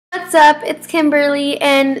What's up? It's Kimberly,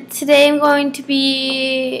 and today I'm going to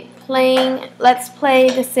be playing Let's Play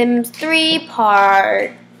The Sims 3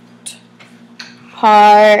 Part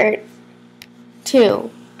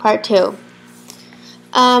 2.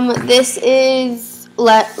 This is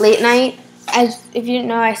late night. If you didn't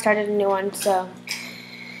know, I started a new one, so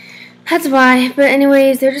that's why. But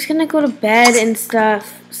anyways, they're just gonna go to bed and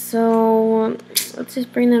stuff. So let's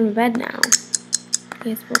just bring them to bed now.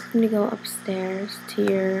 You guys both need to go upstairs to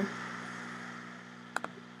your.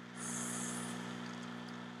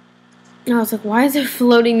 I was like, why is there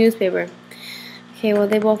floating newspaper? Okay, well,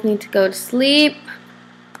 they both need to go to sleep.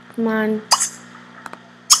 Come on.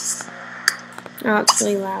 Oh, it's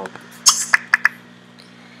really loud.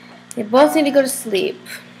 They both need to go to sleep.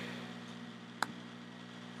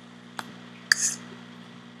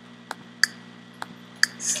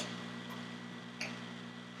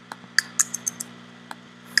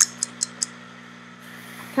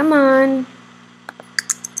 Come on.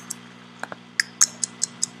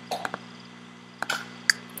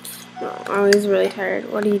 Oh, he's really tired.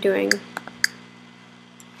 What are you doing?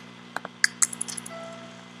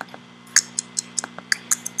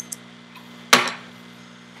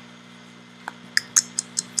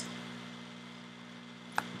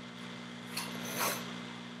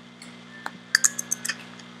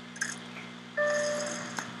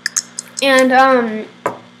 And,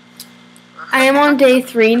 I am on day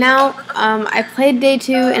 3 now. I played day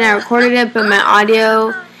 2 and I recorded it, but my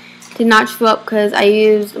audio did not show up because I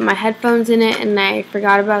used my headphones in it and I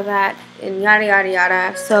forgot about that and yada yada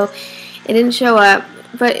yada. So it didn't show up,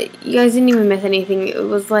 but you guys didn't even miss anything. It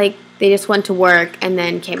was like they just went to work and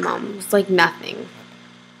then came home. It was like nothing.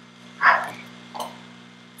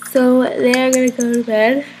 So they're gonna go to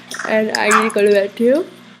bed and I need to go to bed too.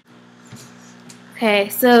 Okay,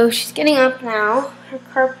 so she's getting up now. Her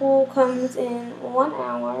carpool comes in 1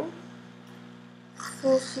 hour.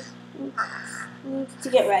 So she needs to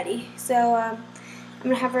get ready. So I'm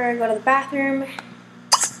going to have her go to the bathroom.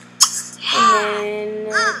 And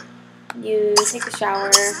then you take a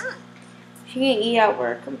shower. She can eat at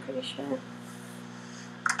work, I'm pretty sure.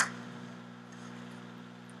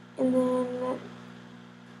 And then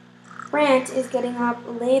Brant is getting up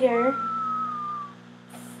later.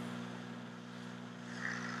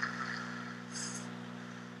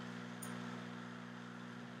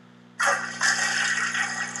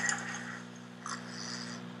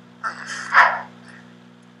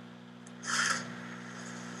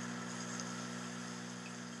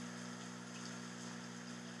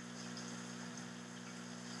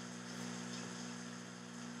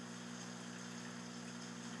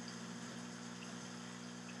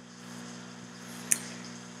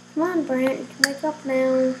 Come on, Brant, you can wake up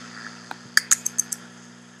now.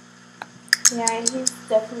 Yeah, he's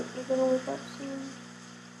definitely gonna wake up soon.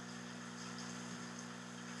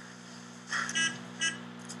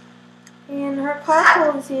 And her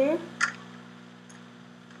carpool is here.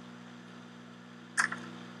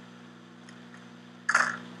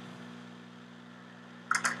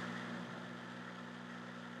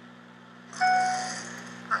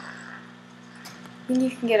 And you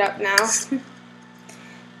can get up now.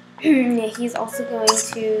 Yeah, he's also going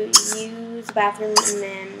to use the bathroom and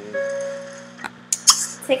then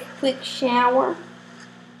take a quick shower.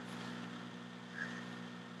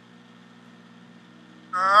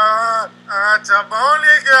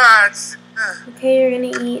 Okay, you're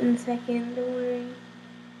gonna eat in a second, don't worry.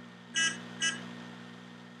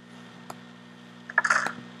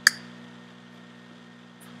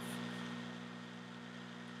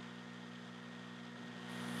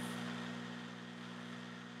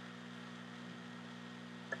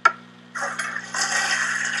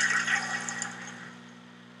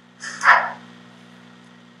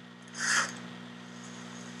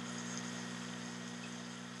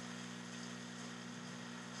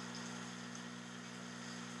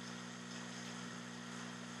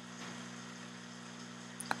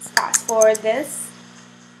 Fast forward this,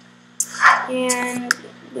 and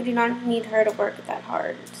we do not need her to work that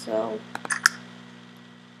hard, so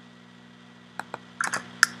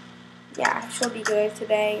yeah, she'll be good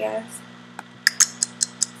today, I guess.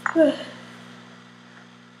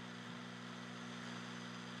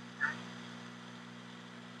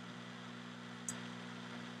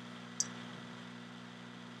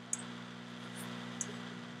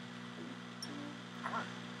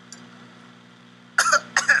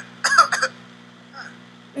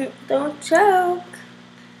 Don't choke.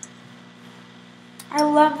 I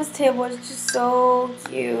love this table. It's just so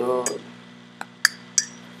cute.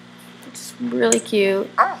 It's really cute.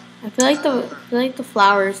 I feel like the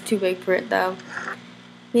flower is too big for it though.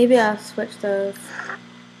 Maybe I'll switch those.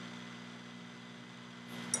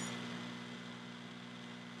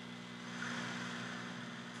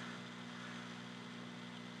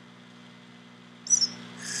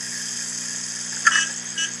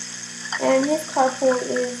 And his carport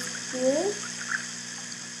is here.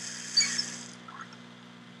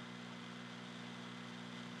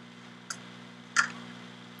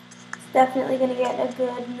 Definitely going to get a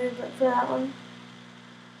good movement for that one,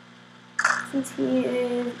 since he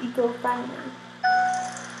is eco-friendly.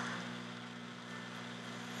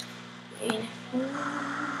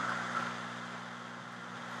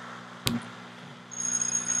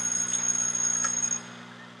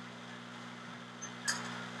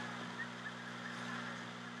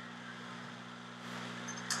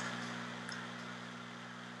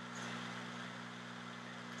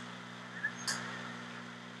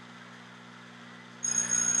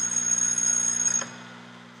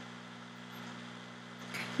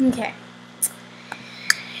 Okay.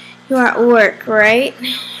 You are at work, right?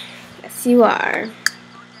 Yes, you are.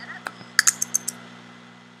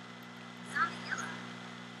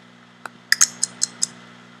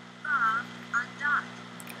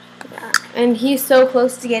 Yeah. And he's so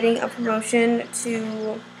close to getting a promotion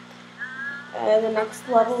to the next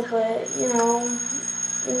level, but, you know,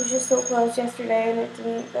 it was just so close yesterday and it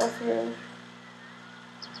didn't go through.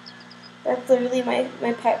 That's literally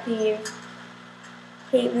my pet peeve.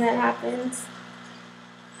 Hate when that happens.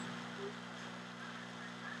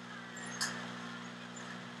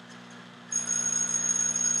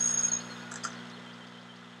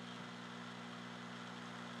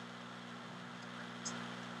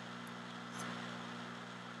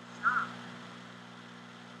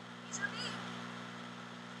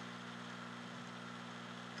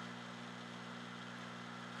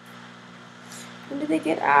 When do they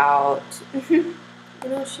get out? You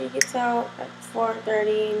know, she gets out at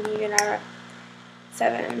 4:30 and you get out at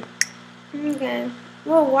 7. Okay.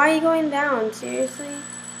 Well, why are you going down? Seriously?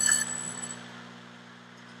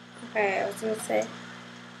 Okay, I was gonna say,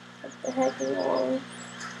 what the heck is wrong?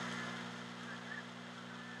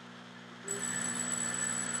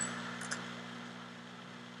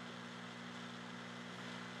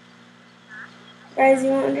 Guys, you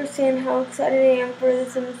won't understand how excited I am for The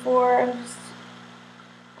Sims 4.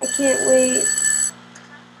 I can't wait.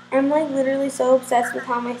 I'm like literally so obsessed with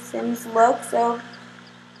how my Sims look, so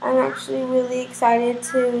I'm actually really excited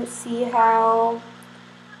to see how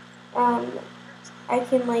I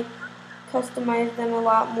can like customize them a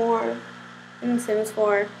lot more in Sims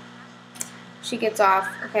 4. She gets off.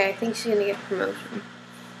 Okay, I think she's gonna get a promotion.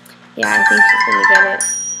 Yeah, I think she's gonna get it.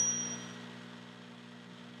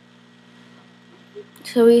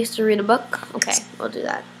 So we used to read a book? Okay, we'll do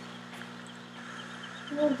that.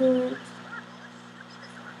 We'll do it.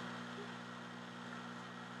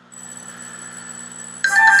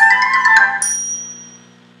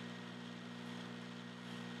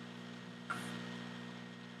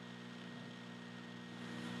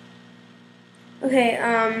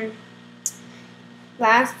 Okay,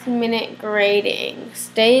 last minute grading.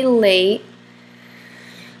 Stay late.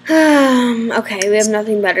 Okay, we have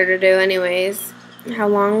nothing better to do anyways. How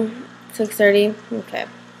long? 6:30? Okay.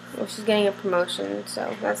 Well, she's getting a promotion,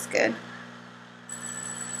 so that's good.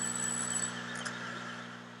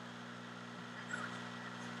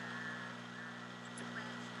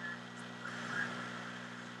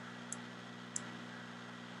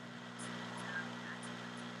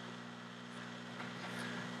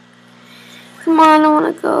 Come on, I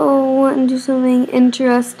want to go and do something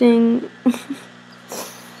interesting.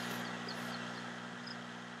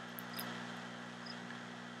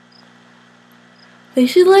 They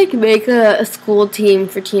should like make a school team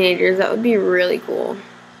for teenagers. That would be really cool.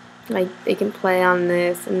 Like they can play on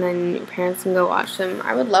this and then your parents can go watch them.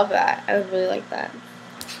 I would love that. I would really like that.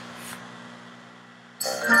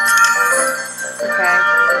 Okay.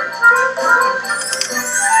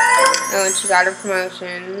 Oh, and she got her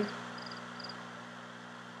promotion.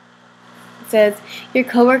 It says, your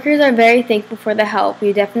coworkers are very thankful for the help.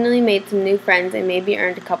 You definitely made some new friends and maybe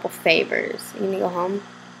earned a couple favors. You gonna go home?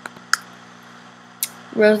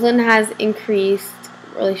 Rosalind has increased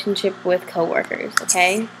relationship with coworkers,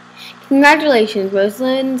 okay? Congratulations,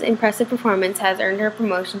 Rosalind's impressive performance has earned her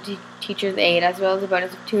promotion to teacher's aide as well as a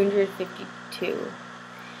bonus of $252.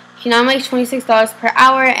 She now makes $26 per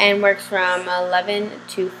hour and works from 11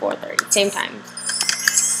 to 4:30, same time.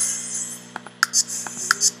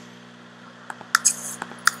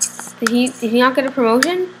 Did he not get a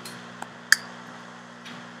promotion?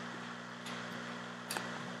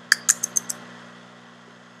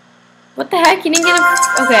 What the heck? You didn't get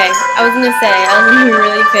a... Okay, I was gonna say, I was gonna be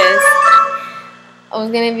really pissed. I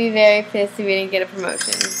was gonna be very pissed if you didn't get a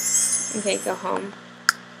promotion. Okay, go home.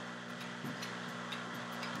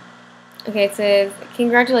 Okay, it says,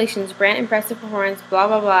 congratulations, Brant, impressive performance, blah,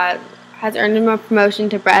 blah, blah, has earned him a promotion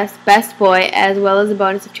to best boy, as well as a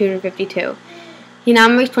bonus of $252. He now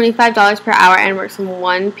makes $25 per hour and works from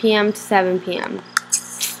 1 p.m. to 7 p.m.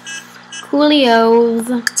 Coolios.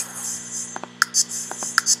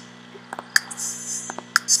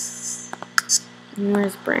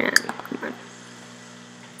 Where's Bran? Come on.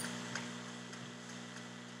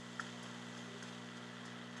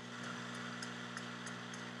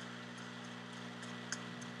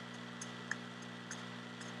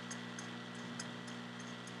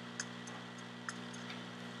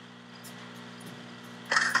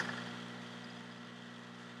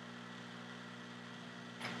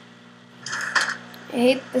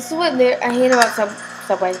 This is what I hate about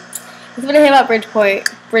Subway. This is what I hate about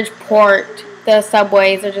Bridgeport. The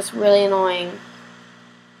subways are just really annoying.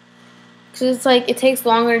 Cause it's like it takes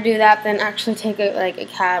longer to do that than actually take a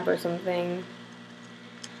cab or something.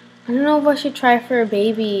 I don't know if I should try for a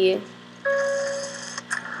baby.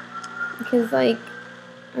 Because like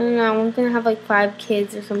I don't know, I'm gonna have like 5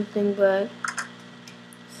 kids or something, but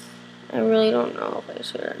I really don't know if I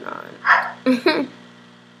should or not.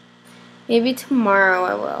 Maybe tomorrow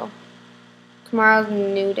I will. Tomorrow's a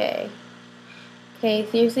new day. Okay,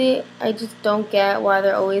 seriously, I just don't get why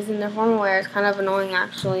they're always in their formal wear. It's kind of annoying,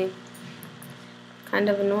 actually. Kind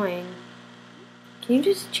of annoying. Can you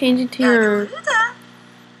just change it to your...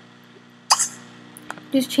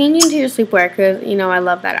 Just change into your sleepwear, because, you know, I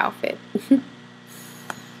love that outfit.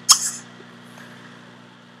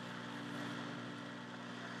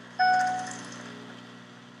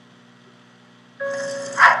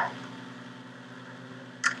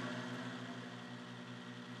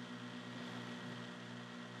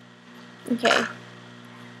 Okay.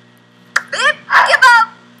 Give up!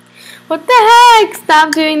 What the heck?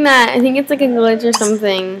 Stop doing that. I think it's like a glitch or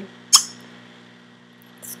something.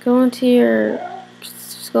 Just go into your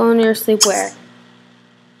sleepwear.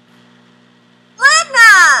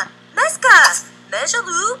 Lagna! Meska!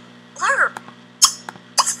 Mejalu! Blurb!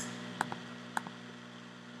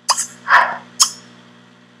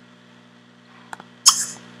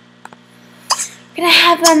 Gonna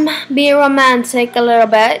have them be romantic a little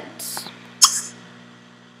bit.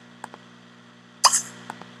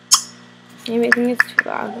 Maybe I think it's too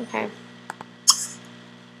loud. Okay.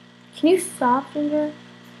 Can you soften it?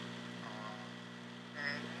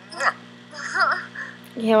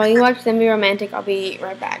 Okay, while you watch them be romantic, I'll be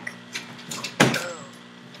right back.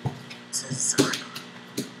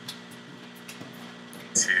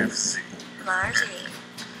 Marty.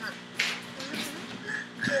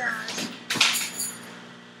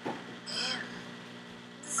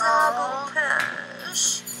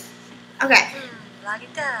 Okay.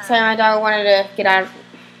 Sorry, my dog wanted to get out,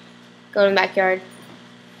 go in the backyard.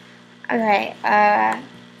 Okay,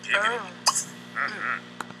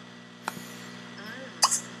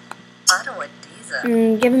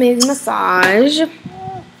 give him a massage.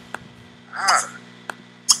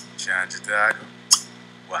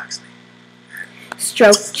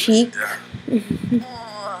 Stroke cheek.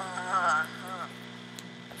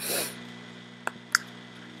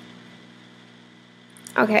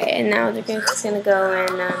 Okay, and now they're just gonna go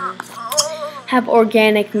and have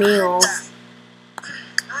organic meals.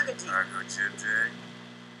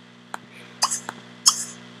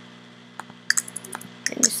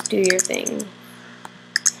 And just do your thing.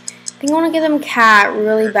 I think I want to get them cat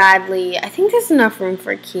really badly. I think there's enough room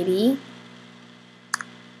for a kitty.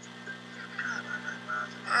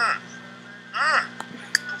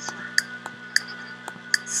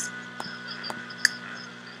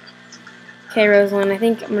 Okay, Rosalind, I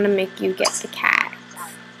think I'm going to make you get the cat.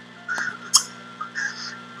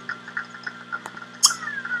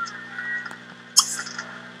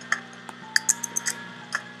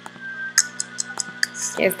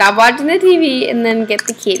 Okay, stop watching the TV and then get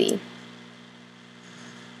the kitty.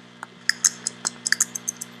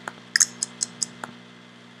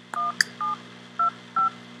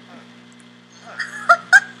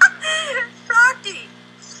 Froggy!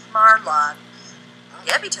 Smart lot.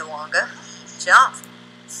 Gabby Tawanga. Jump.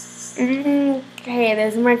 Okay,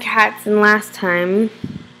 there's more cats than last time.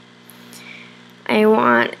 I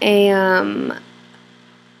want a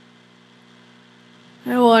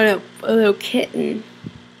little kitten.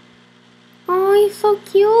 Oh, he's so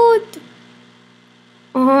cute.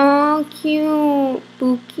 Oh, cute.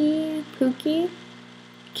 Pookie.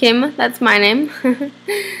 Kim, that's my name.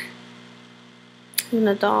 He's an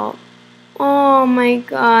adult. Oh my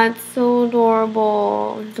god, so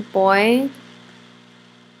adorable. It's a boy.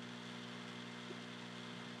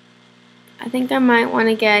 I think I might want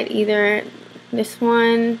to get either this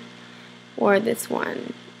one or this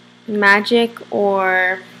one. Magic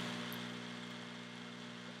or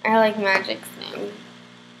I like Magic's name.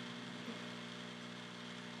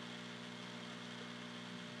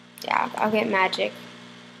 Yeah, I'll get Magic.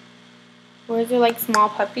 Or is there like small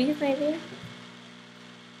puppies maybe?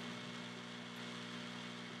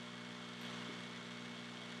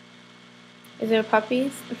 Is there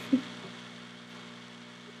puppies?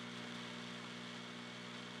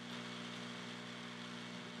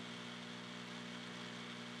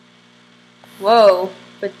 Whoa,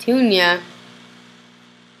 Petunia.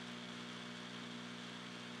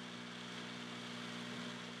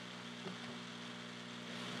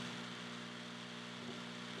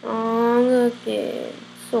 Oh, look it.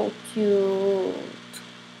 So cute.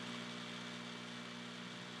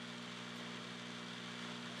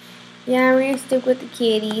 Yeah, we're gonna stick with the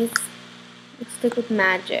kitties. Let's stick with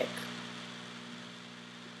Magic.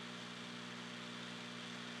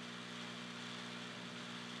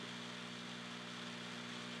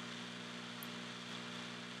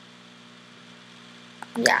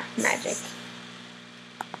 Yeah, Magic.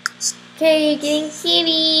 Okay, getting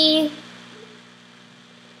kitty.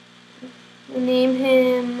 Name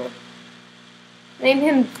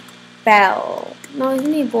him Bell. No,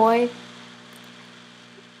 isn't he a boy?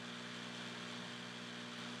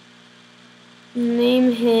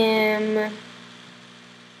 Name him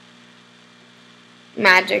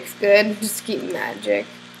Magic's good. Just keep Magic.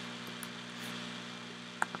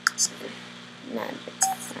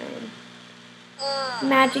 Magic's fine.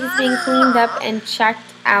 Magic is being cleaned up and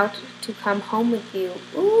checked out to come home with you.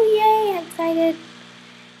 Ooh, yay, I'm excited.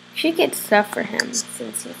 Should get stuff for him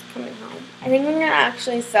since he's coming home. I think I'm gonna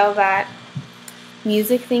actually sell that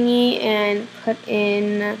music thingy and put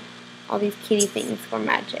in all these kitty things for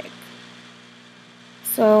Magic.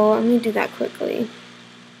 So let me do that quickly.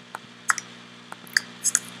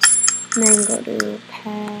 And then go to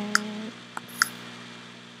pet.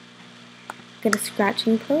 Get a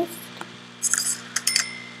scratching post.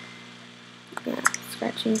 Yeah,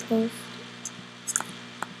 scratching post.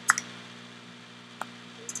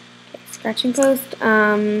 Okay, scratching post.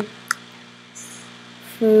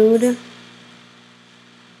 Food.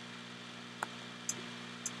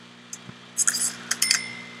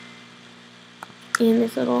 And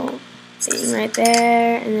this little thing right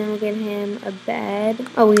there, and then we'll get him a bed.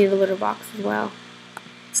 Oh, we need a litter box as well.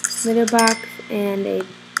 Litter box and a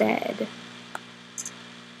bed.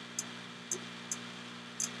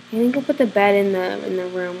 I think we'll put the bed in the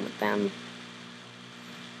room with them.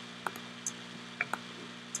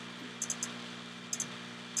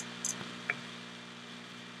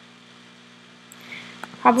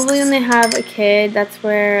 Probably when they have a kid, that's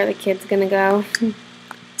where the kid's gonna go.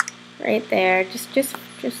 Right there, just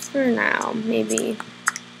for now, maybe.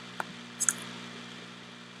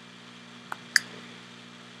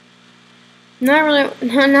 Not really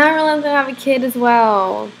gonna have a kid as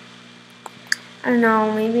well. I don't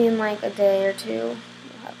know, maybe in like a day or two, we'll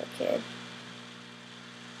have a kid.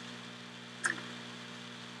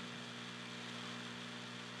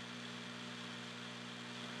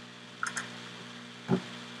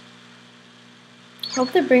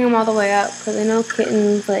 Hope they bring them all the way up, because I know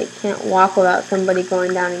kittens like can't walk without somebody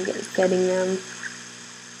going down and getting them.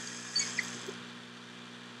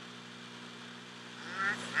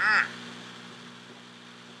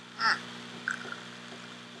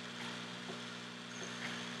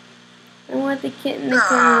 I want the kitten to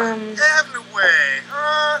come.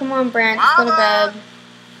 Come on, Brant, just go to bed.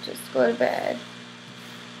 Just go to bed.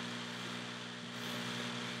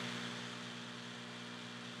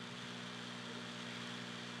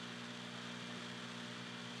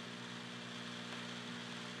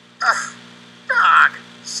 Dog,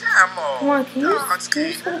 Samuel. Come on, can you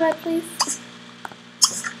just go to bed, please?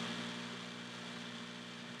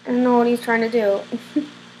 I don't know what he's trying to do.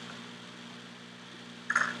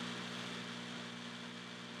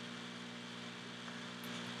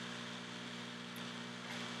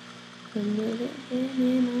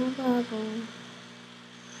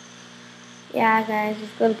 Yeah, guys,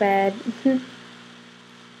 just go to bed.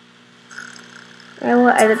 I will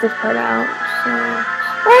edit this part out. So.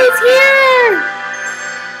 Oh, he's here!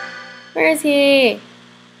 Where is he?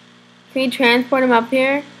 Can we transport him up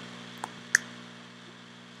here?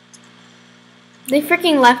 They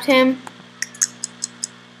freaking left him.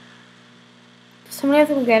 Somebody has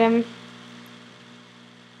to go get him.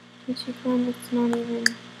 It's not even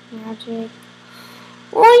Magic.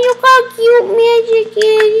 Oh, look how cute Magic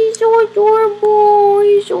is. He's so adorable.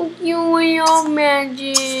 He's so cute. I love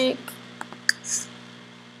Magic.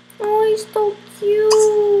 Oh, he's so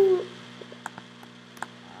cute.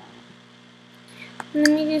 Let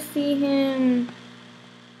me just see him.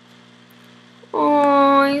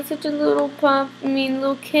 Oh, he's he's such a little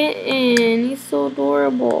little kitten. He's so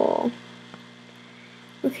adorable.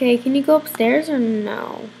 Okay, can you go upstairs or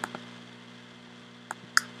no?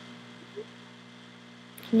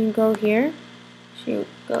 Can you go here? Shoot,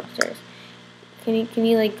 go upstairs. Can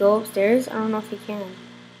you like go upstairs? I don't know if you can.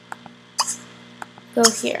 Go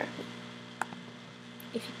here.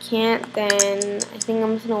 If you can't, then I think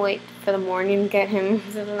I'm just gonna wait for the morning to get him.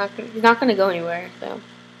 He's not gonna go anywhere, so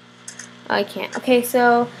I can't. Okay,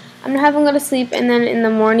 so I'm gonna have him go to sleep, and then in the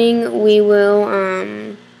morning we will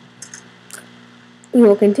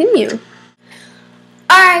continue.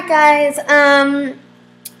 All right, guys.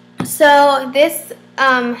 So this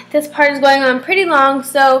part is going on pretty long,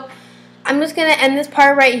 so I'm just gonna end this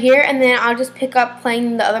part right here, and then I'll just pick up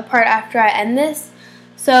playing the other part after I end this.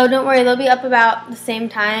 So don't worry, they'll be up about the same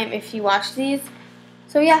time if you watch these.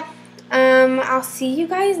 So yeah, I'll see you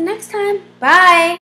guys next time. Bye.